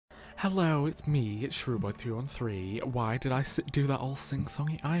Hello, it's me, it's Shrewboy313. Why did I do that all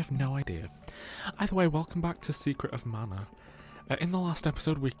sing-songy? I have no idea. Either way, welcome back to Secret of Mana. In the last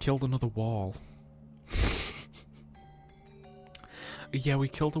episode, we killed another wall. Yeah, we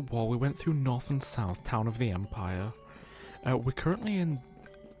killed a wall. We went through North and South, Town of the Empire. We're currently in...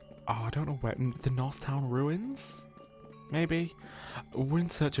 Oh, I don't know where. The Northtown Ruins? Maybe? We're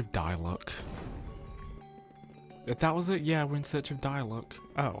in search of Diluc. That was it? Yeah, we're in search of Diluc.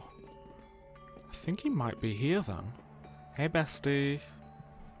 Oh. I think he might be here then. Hey, bestie.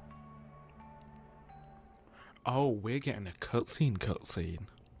 Oh, we're getting a cutscene.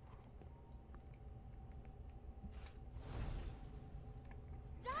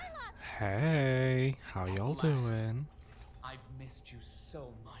 Hey, how y'all doing? I've missed you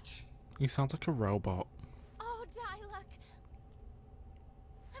so much. You sound like a robot. Oh, Diluc.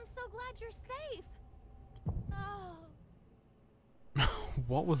 I'm so glad you're safe. Oh.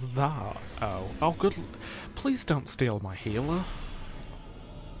 What was that? Oh, good. Please don't steal my healer.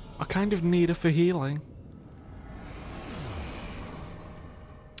 I kind of need her for healing.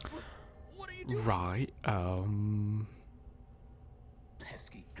 What are you doing? Right,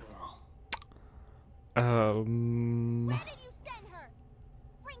 Pesky girl. Where did you send her?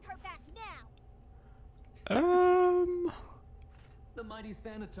 Bring her back now. The mighty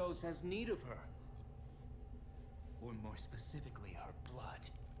Thanatos has need of her. Or more specifically, her blood.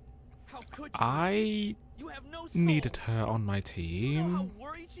 How could I you have no soul. needed her on my You know how team.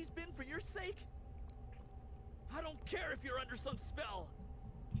 worried she's been for your sake? I don't care if you're under some spell.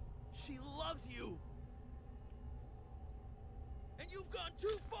 She loves you. And you've gone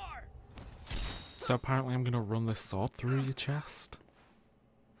too far. So apparently I'm gonna run this sword through your chest.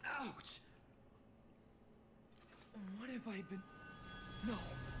 Ouch. What have I been... No.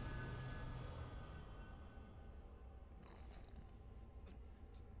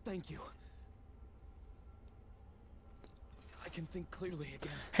 Thank you. I can think clearly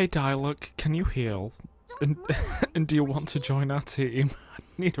again. Hey Diluc, can you heal? And do you want to join our team? I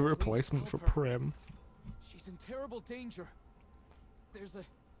need a replacement for Primm. She's in terrible danger. There's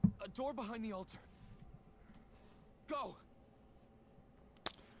a door behind the altar. Go.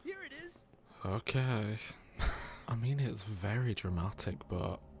 Here it is. Okay. I mean, it's very dramatic,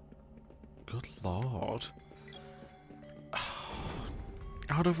 but... Good lord.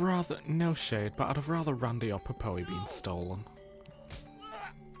 I'd have rather... No shade, but I'd have rather Randi or Popoi been stolen.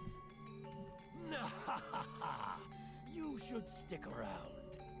 You should stick around.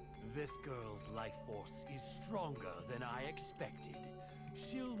 This girl's life force is stronger than I expected.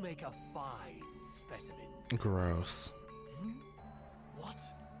 She'll make a fine specimen. Gross. What?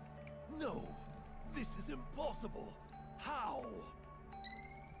 No, this is impossible. How?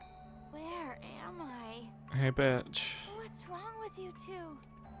 Where am I? Hey bitch. What's wrong with you two?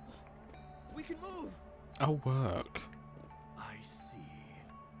 We can move. Oh, work. I see.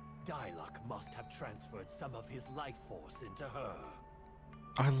 Diluc must have transferred some of his life force into her.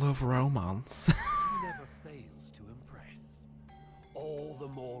 I love romance. He never fails to impress. All the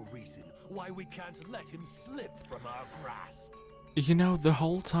more reason why we can't let him slip from our grasp. You know, the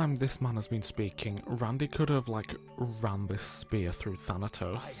whole time this man has been speaking, Randi could have, like, ran this spear through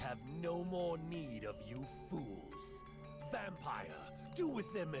Thanatos. I have no more need of you fools. Vampire, do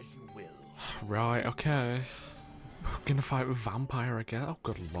with them as you will. Right, okay. We're gonna fight with Vampire again? Oh,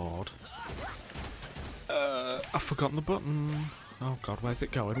 good lord. I've forgotten the button. Oh god, where's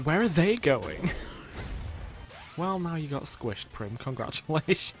it going? Where are they going? Well, now you got squished, Primm.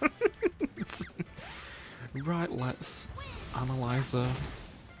 Congratulations. Right, let's analyze her.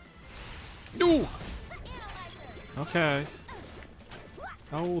 No! Okay.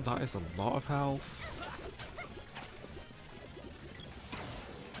 Oh, that is a lot of health.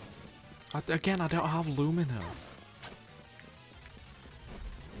 Again, I don't have Lumina.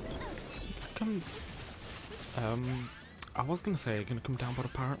 Come... I was gonna say you're gonna come down, but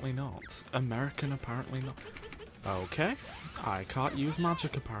apparently not. American, apparently not. Okay. I can't use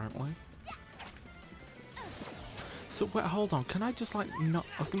magic, apparently. So, wait, hold on. Can I just, like, not...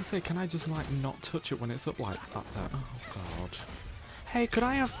 I was gonna say, can I just, like, not touch it when it's up like that there? Oh, God. Hey, could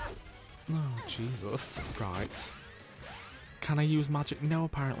I have... Oh, Jesus. Right. Can I use magic? No,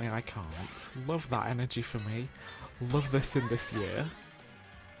 apparently I can't. Love that energy for me. Love this in this year.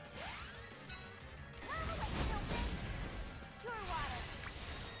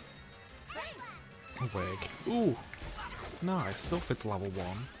 A wig. Ooh. Nice. Sylphid's level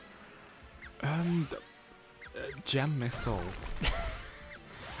 1. Gem missile.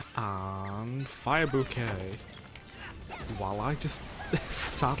 And fire bouquet. While I just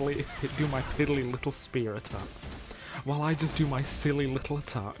sadly do my piddly little spear attacks. while I just do my silly little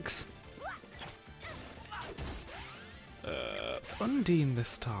attacks. Undine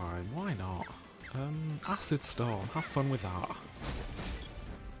this time, why not? Acid Storm, have fun with that.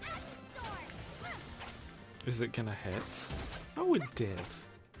 Is it gonna hit? Oh, it did.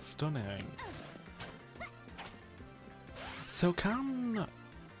 Stunning. So can...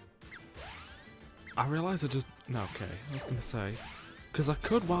 I realise I just... No, okay, I was gonna say. Because I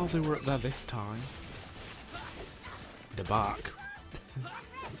could while they were up there this time. The back.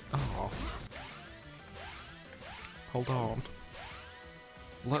 Oh. Hold on.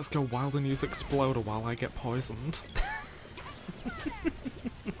 Let's go wild and use Exploder while I get poisoned.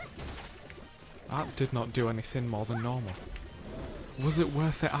 That did not do anything more than normal. Was it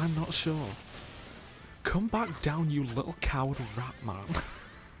worth it? I'm not sure. Come back down, you little coward rat man.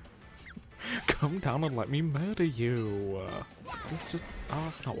 Come down and let me murder you. This just... Oh,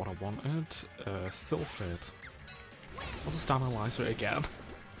 that's not what I wanted. Sylphid. I'll just analyse it again.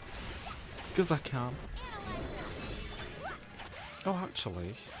 Because I can. Oh,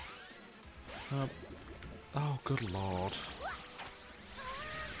 actually. Oh, good lord.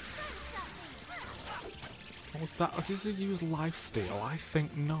 What was that? Did he use lifesteal? I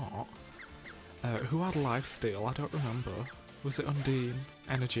think not. Who had lifesteal? I don't remember. Was it Undine?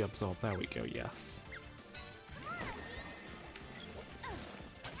 Energy absorb. There we go, yes.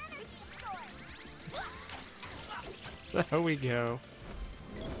 There we go.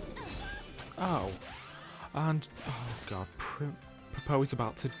 Oh. And... Oh god. Popoi's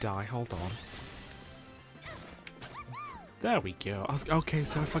about to die. Hold on. There we go. Okay,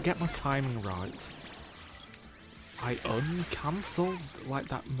 so if I get my timing right... I uncancelled, like,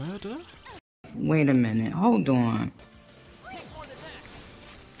 that murder? Wait a minute. Hold on.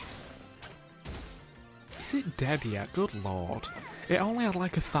 Is it dead yet? Good lord. It only had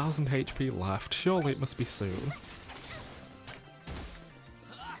like 1,000 HP left. Surely it must be soon.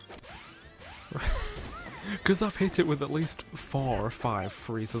 Because I've hit it with at least 4 or 5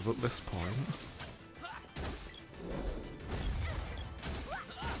 freezes at this point.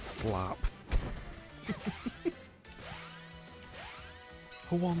 Slap.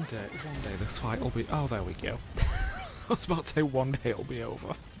 One day this fight will be... Oh, there we go. I was about to say one day it'll be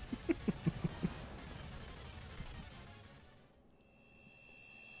over.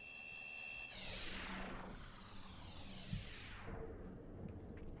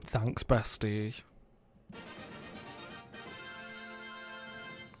 Thanks, bestie.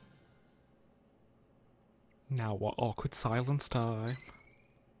 Now what awkward silence time.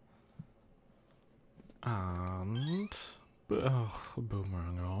 And... Oh,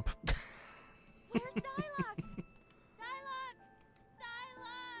 boomerang up. Where's Dialogue? Dialogue!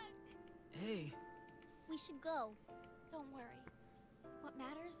 Dialogue! Hey, We should go. Don't worry. What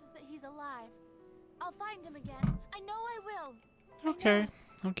matters is that he's alive. I'll find him again. I know I will. Okay.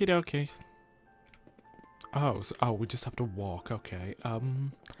 Okie dokie. Oh, we just have to walk, okay.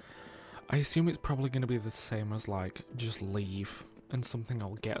 I assume it's probably going to be the same as, like, just leave and something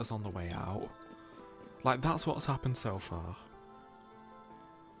will get us on the way out. Like, that's what's happened so far.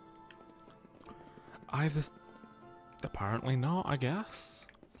 Either... Apparently not, I guess.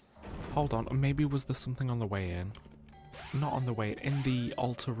 Hold on, maybe was there something on the way in? Not on the way in the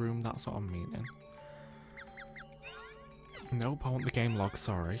altar room, that's what I'm meaning. Nope, I want the game log,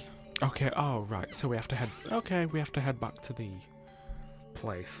 sorry. Okay, oh, right, so we have to head... Okay, we have to head back to the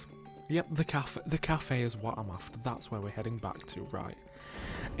place. Yep, the cafe is what I'm after. That's where we're heading back to, right.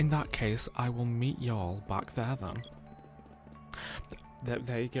 In that case, I will meet y'all back there then.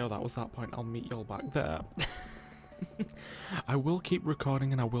 There you go, that was that point. I'll meet y'all back there. I will keep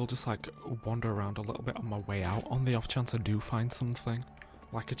recording and I will just like wander around a little bit on my way out on the off chance I do find something.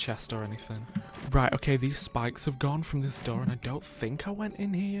 Like a chest or anything. Right, okay, these spikes have gone from this door and I don't think I went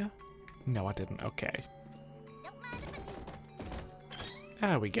in here. No, I didn't, okay.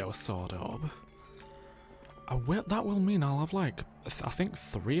 There we go, sword orb. That will mean I'll have like, I think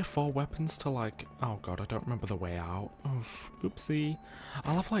 3 or 4 weapons to like, oh god, I don't remember the way out. Oh, oopsie.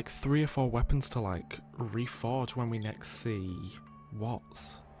 I'll have like 3 or 4 weapons to like reforge when we next see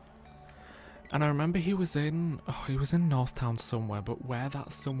Watts. And I remember he was in Northtown somewhere, but where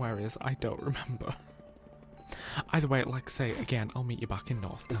that somewhere is, I don't remember. Either way, like say, again, I'll meet you back in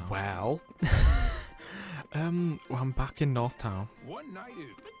Northtown. Well, I'm back in Northtown.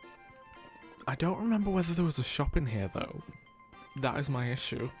 one-nighted. I don't remember whether there was a shop in here though. That is my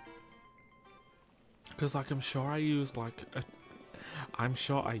issue. Because like I'm sure I used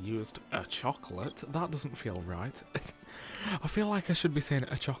a chocolate. That doesn't feel right. I feel like I should be saying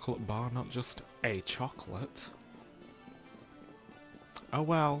a chocolate bar, not just a chocolate. Oh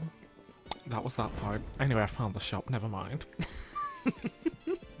well. That was that part. Anyway, I found the shop, never mind.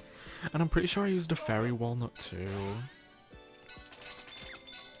 And I'm pretty sure I used a fairy walnut too.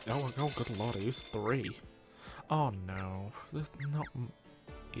 Oh, good lord, I used 3. Oh no, there's not...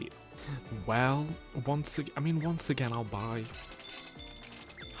 Well, once again I'll buy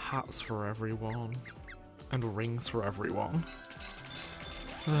hats for everyone. And rings for everyone.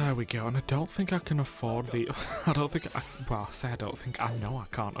 There we go, and I don't think I can afford the... I know I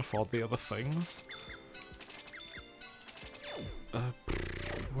can't afford the other things.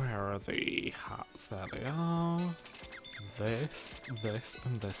 Where are the hats? There they are. This,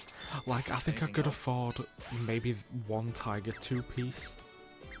 and this. Like, I think I could afford maybe 1 tiger 2-piece.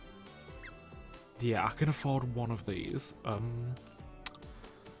 Yeah, I can afford one of these.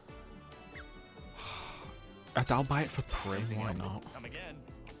 I'll buy it for Primm, why not?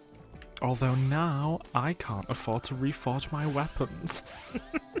 Although now, I can't afford to reforge my weapons.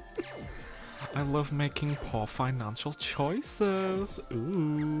 I love making poor financial choices.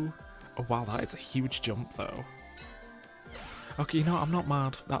 Ooh. Oh wow, that is a huge jump though. Okay, you know what, I'm not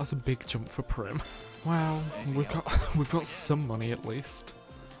mad. That was a big jump for Primm. Well, we've got some money at least.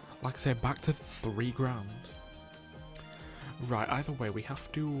 Like I say, back to 3 grand. Right, either way, we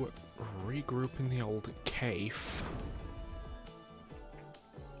have to regroup in the old cave.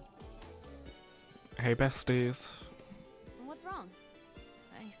 Hey besties. What's wrong?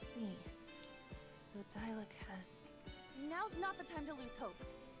 I see. So Dialog has... Now's not the time to lose hope.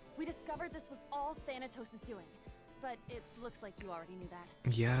 We discovered this was all Thanatos' doing. But it looks like you already knew that.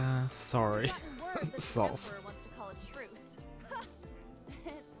 Yeah, sorry. Sauce. Wants to call a truce.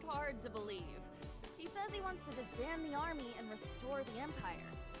 It's hard to believe. He says he wants to disband the army and restore the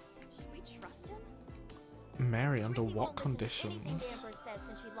Empire. Should we trust him? Mary, under what conditions? The Emperor says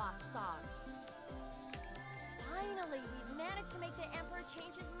since she lost Sog. Finally, we've managed to make the Emperor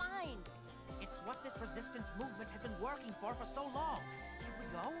change his mind. It's what this resistance movement has been working for so long. Should we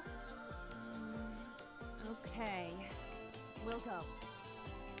go? Okay. We'll go.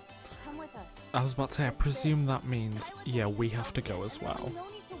 Come with us. I was about to say, I presume that means, yeah, we have to go as well. No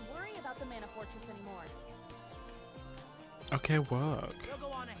need to worry about the Mana Fortress anymore. Okay, work. We'll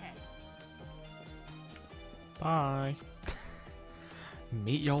go on ahead. Bye.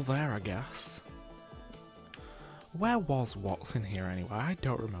 Meet y'all there, I guess. Where was what's in here anyway? I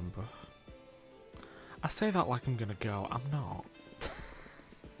don't remember. I say that like I'm gonna go. I'm not.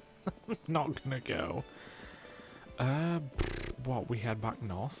 Not gonna go. What, we head back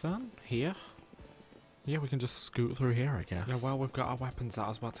north then? Here? Yeah, we can just scoot through here, I guess. Yeah, well, we've got our weapons out. I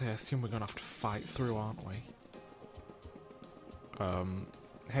was about to say, I assume we're gonna have to fight through, aren't we?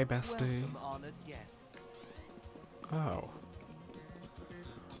 Hey, bestie. Oh.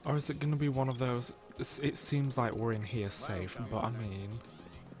 Or is it gonna be one of those... It seems like we're in here safe, but I mean...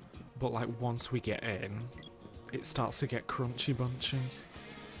 But like, once we get in, it starts to get crunchy bunchy.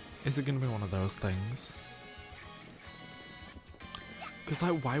 Is it gonna be one of those things? Because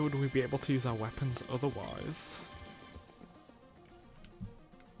like, why would we be able to use our weapons otherwise?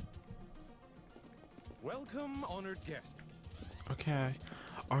 Welcome, honored guest. Okay.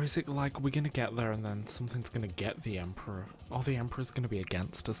 Or is it like we're gonna get there and then something's gonna get the Emperor? Or the Emperor's gonna be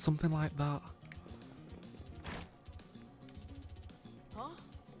against us? Something like that? Huh?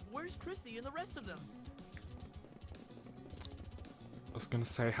 Where's Chrissy and the rest of them? I was gonna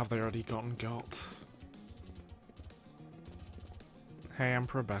say, have they already gotten got? Hey,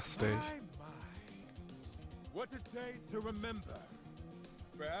 Emperor bestie. My. What a day to remember.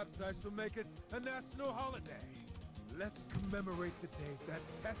 Perhaps I shall make it a national holiday. Let's commemorate the day that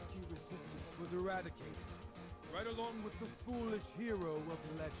pesky resistance was eradicated, right along with the foolish hero of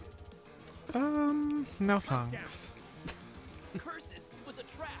legend. No thanks. Curses was a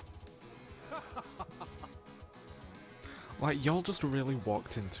trap. Like, y'all just really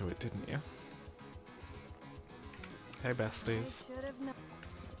walked into it, didn't you? Hey, besties.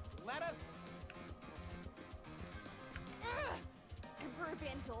 Let us. Emperor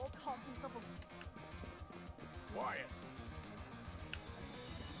Van Dole calls himself a... Quiet.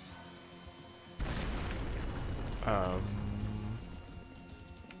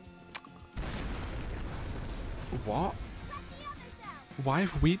 What? Why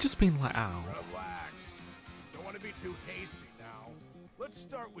have we just been let out? Relax. Don't want to be too hasty now. Let's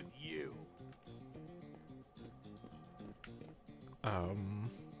start with you. Oh,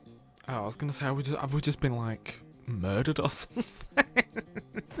 I was gonna say, have we just been like murdered or something?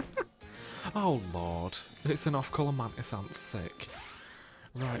 Oh lord, it's an off-color mantis ant sick.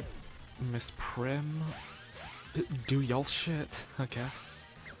 Right, Miss Primm, do y'all shit, I guess.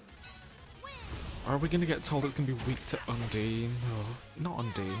 Or are we gonna get told it's gonna be weak to Undine? No, not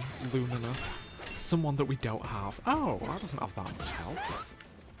Undine. Lumina. Someone that we don't have. Oh, that doesn't have that much health.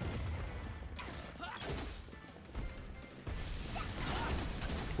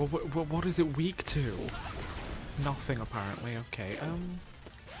 Well, what is it weak to? Nothing, apparently. Okay,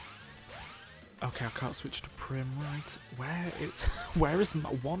 okay, I can't switch to Primm, right? Where is my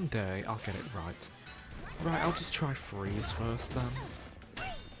one day? I'll get it right. Right, I'll just try freeze first then.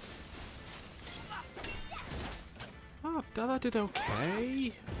 Oh, that did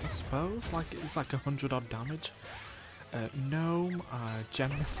okay, I suppose. Like, it was like 100 odd damage. Gnome,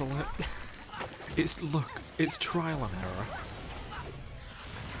 gem missile it. Look, it's trial and error.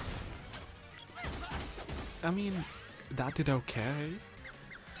 I mean, that did okay.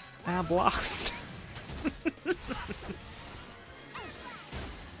 Ah, blast!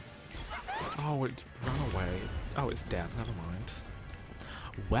 Oh, it ran away. Oh, it's dead, never mind.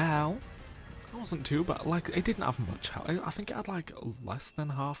 Well, that wasn't too bad. Like, it didn't have much health. I think it had, like, less than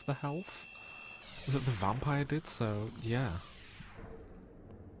half the health that the vampire did, so, yeah.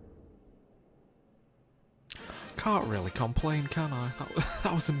 Can't really complain, can I?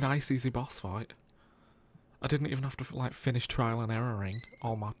 That was a nice, easy boss fight. I didn't even have to, like, finish trial and erroring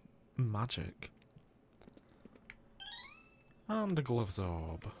all my magic. And a gloves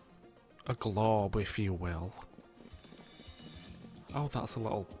orb. A globe, if you will. Oh, that's a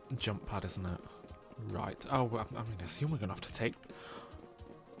little jump pad, isn't it? Right. Oh, I mean, I assume we're going to have to take...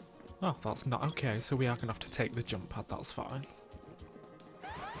 Oh, that's not... Okay, so we are going to have to take the jump pad, that's fine.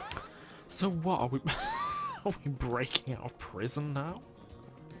 So what, are we... are we breaking out of prison now?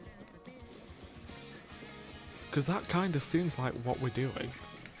 Because that kind of seems like what we're doing.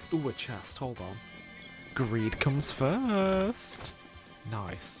 Ooh, a chest, hold on. Greed comes first!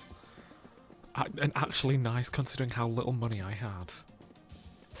 Nice. And actually nice considering how little money I had.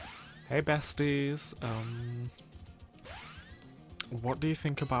 Hey besties, what do you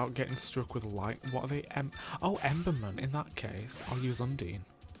think about getting struck with light? What are they? Oh, Emberman. In that case, I'll use Undine.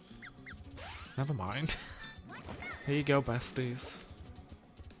 Never mind. Here you go, besties.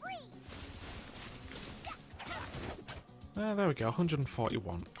 There we go,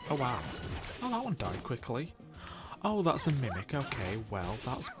 141. Oh wow. Oh, that one died quickly. Oh, that's a mimic. Okay, well,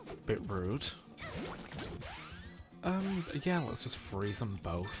 that's a bit rude. Yeah, let's just freeze them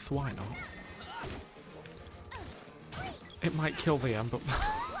both. Why not? It might kill the Ember.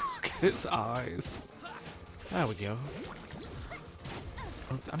 Look at its eyes. There we go.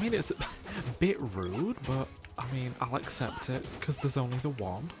 I mean, it's a bit rude, but I mean, I'll accept it because there's only the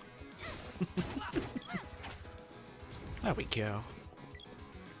one. There we go.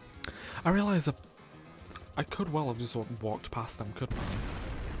 I realise I could well have just walked past them, couldn't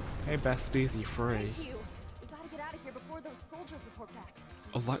I? Hey besties, you free? Thank you. We gotta get out of here before those soldiers report back.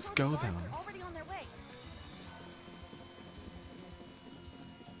 Oh, let's go then. Already on their way.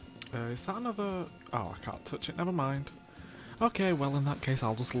 Is that another... Oh, I can't touch it, never mind. Okay, well in that case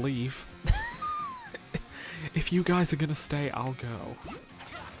I'll just leave. If you guys are gonna stay, I'll go.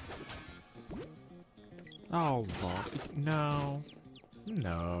 Oh lord, no.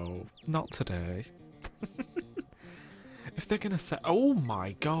 No, not today. If they're gonna say... Oh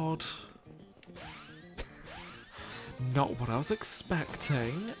my god. Not what I was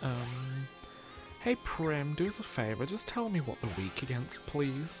expecting. Hey Primm, do us a favour, just tell me what they're weak against,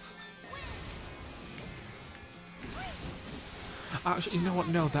 please. Actually, you know what?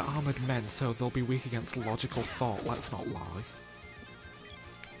 No, they're armoured men, so they'll be weak against logical thought, let's not lie.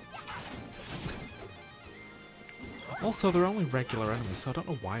 Also, they're only regular enemies, so I don't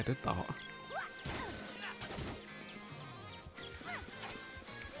know why I did that.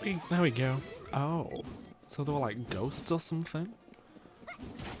 There we go. Oh, so they were like ghosts or something?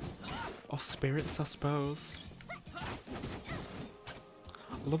 Or spirits, I suppose. I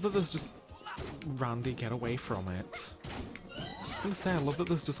love that there's just... Randi, get away from it. I was gonna say, I love that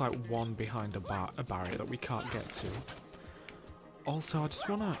there's just like one behind a barrier that we can't get to. Also, I just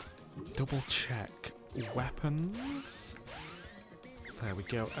wanna double check weapons. There we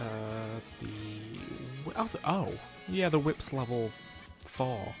go. Oh, yeah, the whip's level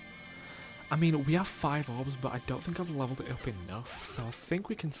 4. I mean, we have 5 orbs, but I don't think I've leveled it up enough, so I think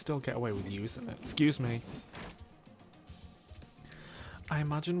we can still get away with using it. Excuse me. I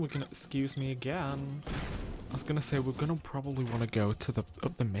imagine we're gonna... Excuse me again. I was gonna say, we're gonna probably want to go to the...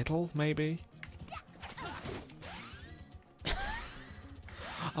 up the middle, maybe?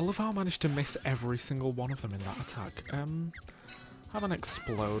 I love how I managed to miss every single one of them in that attack. Have an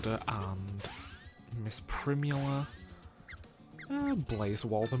Exploder and Miss Primula. Blaze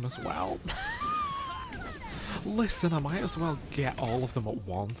wall them as well. Listen, I might as well get all of them at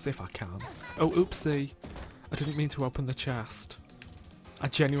once if I can. Oh, oopsie. I didn't mean to open the chest. I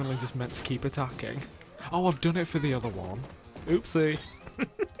genuinely just meant to keep attacking. Oh, I've done it for the other one. Oopsie.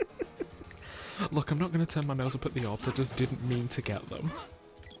 Look, I'm not going to turn my nose up at the orbs, I just didn't mean to get them.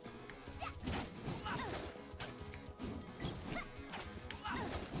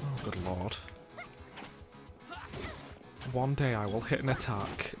 Oh, good lord. One day I will hit an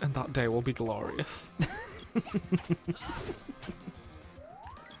attack, and that day will be glorious.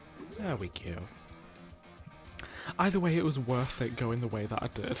 There we go. Either way, it was worth it going the way that I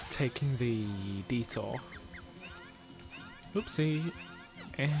did, taking the detour. Oopsie.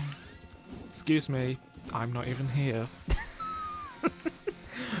 Excuse me, I'm not even here.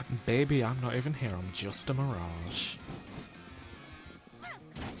 Baby, I'm not even here, I'm just a mirage.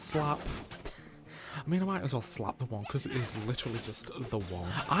 Slap. I mean, I might as well slap the one, because it is literally just the one.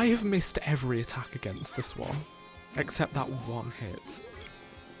 I have missed every attack against this one, except that one hit.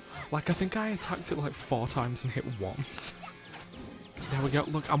 Like, I think I attacked it like 4 times and hit once. There we go,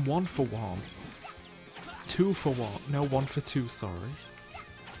 look, I'm 1 for 1. 2 for 1. No, 1 for 2, sorry.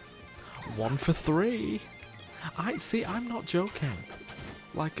 1 for 3. I'm not joking.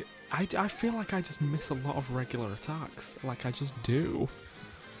 Like, I feel like I just miss a lot of regular attacks. Like, I just do.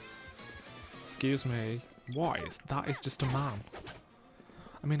 Excuse me. What is that? Is just a man.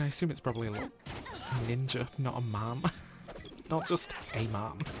 I mean, I assume it's probably a little ninja, not a man. Not just a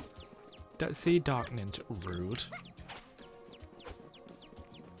man. See, Dark Ninja. Rude.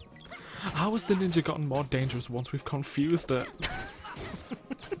 How has the ninja gotten more dangerous once we've confused it?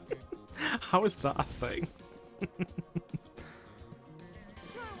 How is that a thing?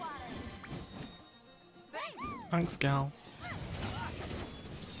 Thanks, gal.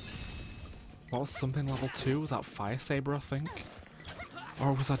 What was something level 2? Was that Fire Saber, I think?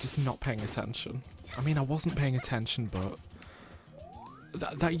 Or was I just not paying attention? I mean, I wasn't paying attention, but...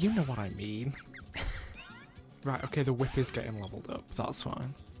 That you know what I mean. Right, okay, the whip is getting leveled up. That's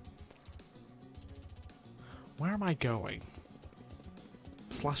fine. Where am I going?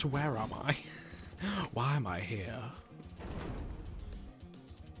 Slash, where am I? Why am I here?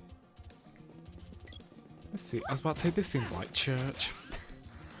 Let's see, I was about to say, this seems like church.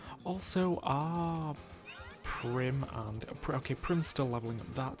 Also, Primm and... Okay, Primm's still leveling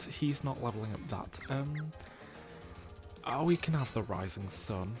up that. He's not leveling up that. Oh, we can have the Rising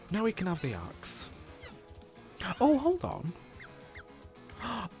Sun. No, we can have the Axe. Oh, hold on.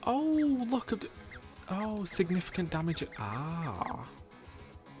 Oh, look at... Oh, significant damage... Ah.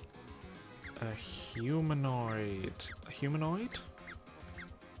 A humanoid. A humanoid?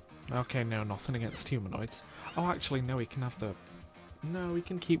 Okay, no, nothing against humanoids. Oh, actually, no, he can have the... No, he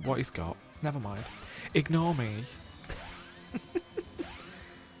can keep what he's got. Never mind. Ignore me.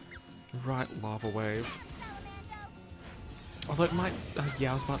 Right, Lava Wave. Although it might...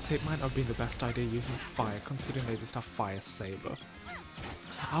 yeah, I was about to say it might not have been the best idea using fire, considering they just have Fire Saber.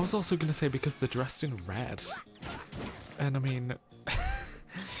 I was also going to say because they're dressed in red. And I mean...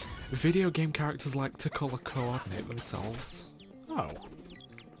 video game characters like to colour coordinate themselves. Oh.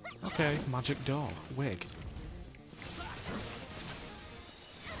 Okay, magic door. Wig.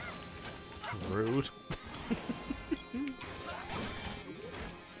 Rude.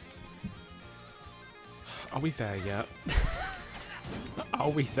 Are we there yet? Are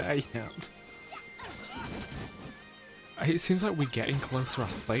we there yet? It seems like we're getting closer, I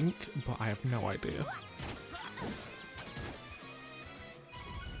think, but I have no idea.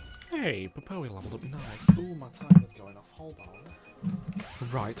 Hey, Popoi leveled up, nice. Ooh, my timer's going off, hold on.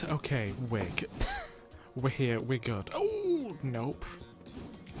 Right, okay, wig. We're here, we're good. Oh, nope.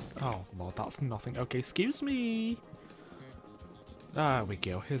 Oh, lord, that's nothing. Okay, excuse me. There we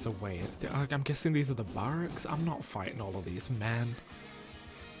go, here's a way. I'm guessing these are the barracks? I'm not fighting all of these men.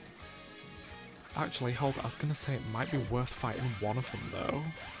 Actually, hold on, I was gonna say it might be worth fighting one of them,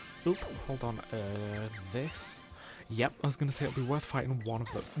 though. Oop, hold on, this? Yep, I was gonna say it'll be worth fighting one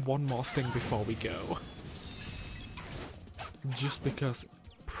of them. One more thing before we go. Just because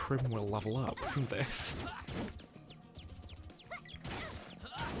Primm will level up from this.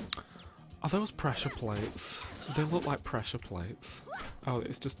 Are those pressure plates? They look like pressure plates. Oh,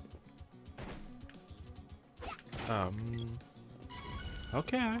 it's just...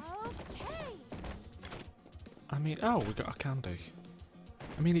 Okay. I mean, oh, we got a candy.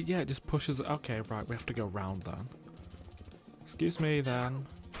 I mean, yeah, it just pushes... Okay, right, we have to go round then. Excuse me, then.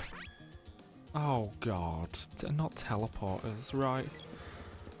 Oh, God. Not teleporters, right.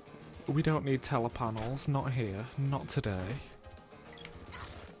 We don't need telepanels. Not here. Not today.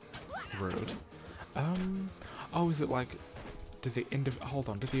 Rude. Oh, is it like... Hold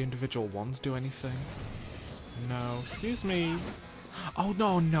on, do the individual ones do anything? No, excuse me. Oh,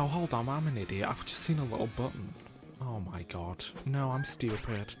 no, no, hold on, I'm an idiot. I've just seen a little button. Oh my god. No, I'm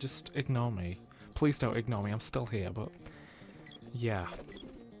stupid. Just ignore me. Please don't ignore me, I'm still here, but... Yeah.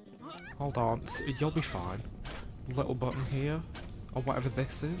 Hold on, you'll be fine. Little button here, or whatever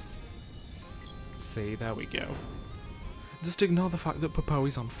this is. See, there we go. Just ignore the fact that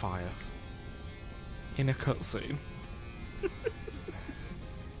Popoi's on fire. In a cutscene. I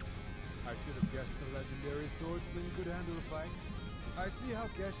should have guessed the legendary swordsman could handle a fight. I see how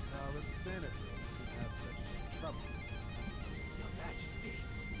Geshtal and Thanatos could have such trouble. Your Majesty,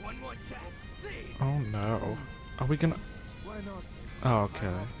 one more chance, please. Oh no. Are we gonna... Why not? Oh, okay.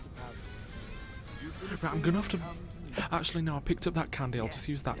 I'm off to the palace. You finish Right, I'm gonna have to... come to me. Actually, no, I picked up that candy. I'll just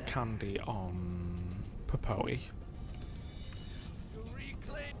use that candy on... Popoi.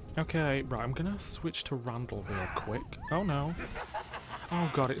 Okay, right, I'm gonna switch to Randall real quick. Oh no. Oh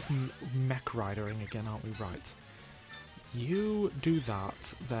god, it's mech ridering again, aren't we? Right. You do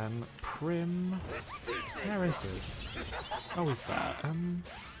that, then Primm... Where is he? Oh, he's there.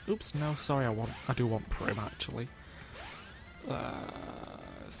 Oops, no, sorry, I do want Primm, actually.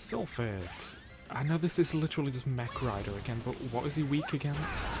 Sylphid. I know this is literally just mech rider again, but what is he weak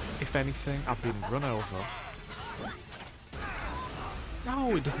against? If anything, I've been run over.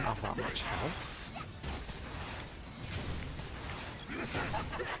 No, it doesn't have that much health.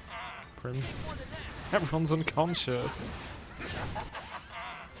 Primm's... Everyone's unconscious.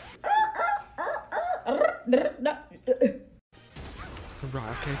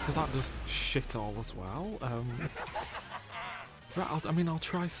 Right, okay, so that does shit all as well. Right, I'll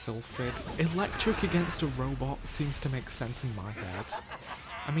try Sylphid. Electric against a robot seems to make sense in my head.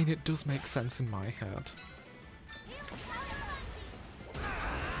 I mean, it does make sense in my head.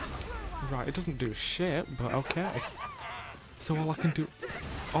 Right, it doesn't do shit, but okay. So all I can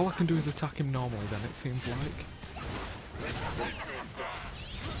do is attack him normally then, it seems like.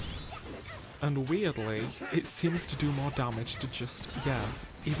 And weirdly, it seems to do more damage to just, yeah,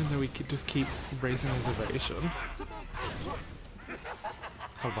 even though he could just keep raising his evasion.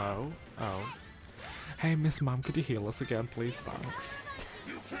 Hello? Oh. Hey, Miss Ma'am, could you heal us again, please? Thanks.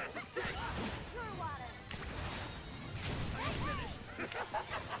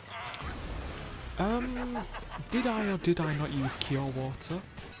 Did I or did I not use Cure Water?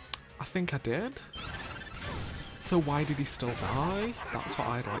 I think I did. So why did he still die? That's what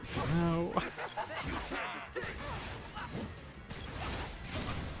I'd like to know.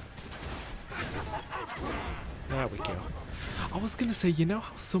 There we go. I was gonna say, you know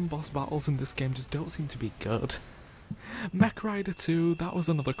how some boss battles in this game just don't seem to be good? Mech Rider 2, that was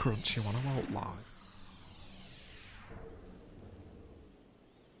another crunchy one, I won't lie.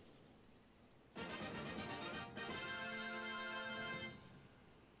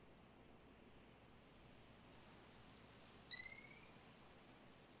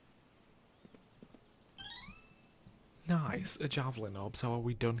 Nice, a javelin orb, so are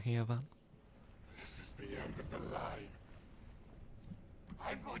we done here then? This is the end of the line.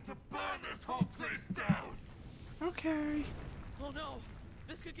 I'm going to burn this whole place down! Okay. Oh no!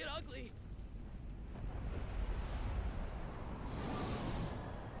 This could get ugly!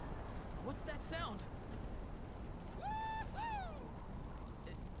 What's that sound?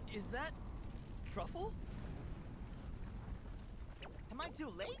 Is that... Truffle? Am I too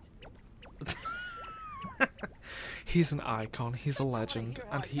late? He's an icon, he's a legend,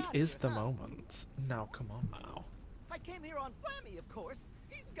 and he is the moment. Now, come on now. I came here on Flammy, of course.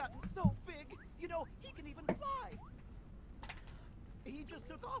 He's gotten so big, you know, he can even fly. He just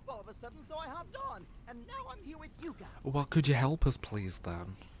took off all of a sudden, so I hopped on, and now I'm here with you guys. Well, could you help us, please,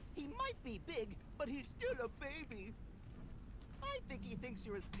 then? He might be big, but he's still a baby. I think he thinks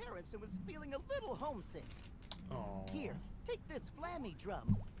you're his parents and was feeling a little homesick. Oh. Here, take this Flammy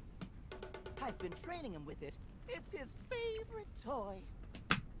drum. I've been training him with it. It's his favorite toy.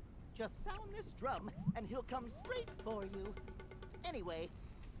 Just sound this drum, and he'll come straight for you. Anyway,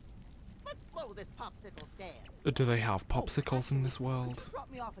 let's blow this popsicle stand. Do they have popsicles in this world? Could you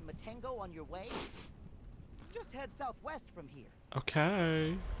drop me off in Matengo on your way? Just head southwest from here.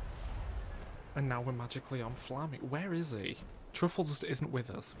 Okay. And now we're magically on Flammy. Where is he? Truffle just isn't with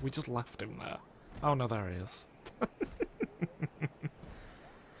us. We just left him there. Oh no, there he is.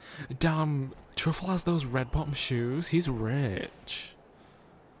 Damn, Truffle has those red bottom shoes. He's rich.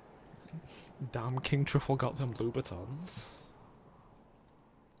 Damn, King Truffle got them Louboutins.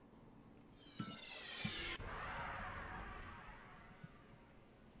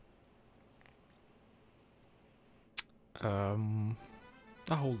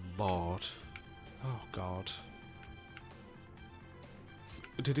 Oh lord. Oh god.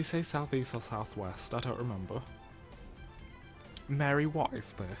 Did he say southeast or southwest? I don't remember. Mary, what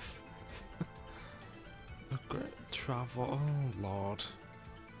is this? The Great Travel. Oh, Lord.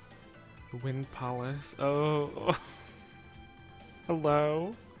 The Wind Palace. Oh.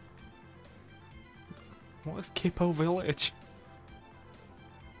 Hello. What is Kippo Village?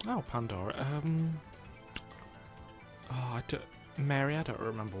 Oh, Pandora. Oh, Mary, I don't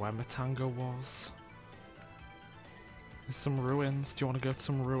remember where Matango was. There's some ruins. Do you want to go to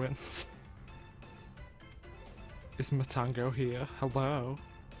some ruins? Is Matango here? Hello?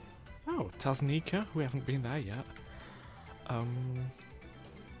 Oh, Tasnika. We haven't been there yet.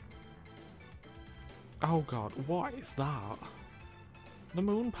 Oh god, what is that? The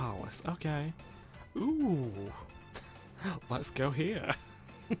Moon Palace. Okay. Ooh. Let's go here.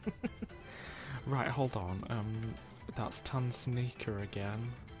 Right, hold on. That's Tansnika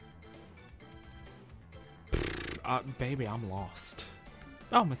again. Baby, I'm lost.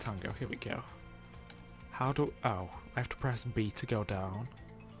 Oh, Matango, here we go. How do... Oh, I have to press B to go down.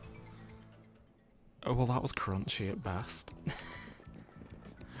 Oh, well, that was crunchy at best.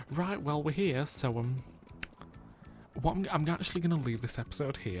 Right, well, we're here, so, I'm actually going to leave this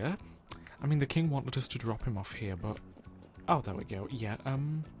episode here. I mean, the king wanted us to drop him off here, but... Oh, there we go. Yeah,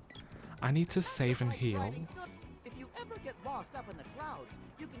 I need to save and heal. If you ever get lost up in the clouds,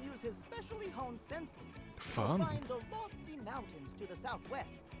 you can use his specially honed senses. Fun. You'll find the lofty mountains to the southwest.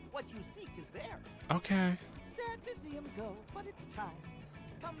 What you seek is there. Okay. Sad to see him go, but it's time.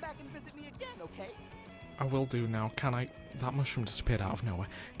 Come back and visit me again, okay? I will do now. Can I... That mushroom just appeared out of nowhere.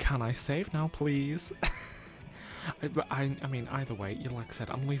 Can I save now, please? I mean, either way, like I said,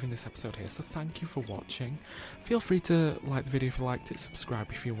 I'm leaving this episode here, so thank you for watching. Feel free to like the video if you liked it,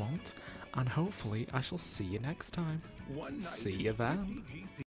 subscribe if you want, and hopefully I shall see you next time. See you then.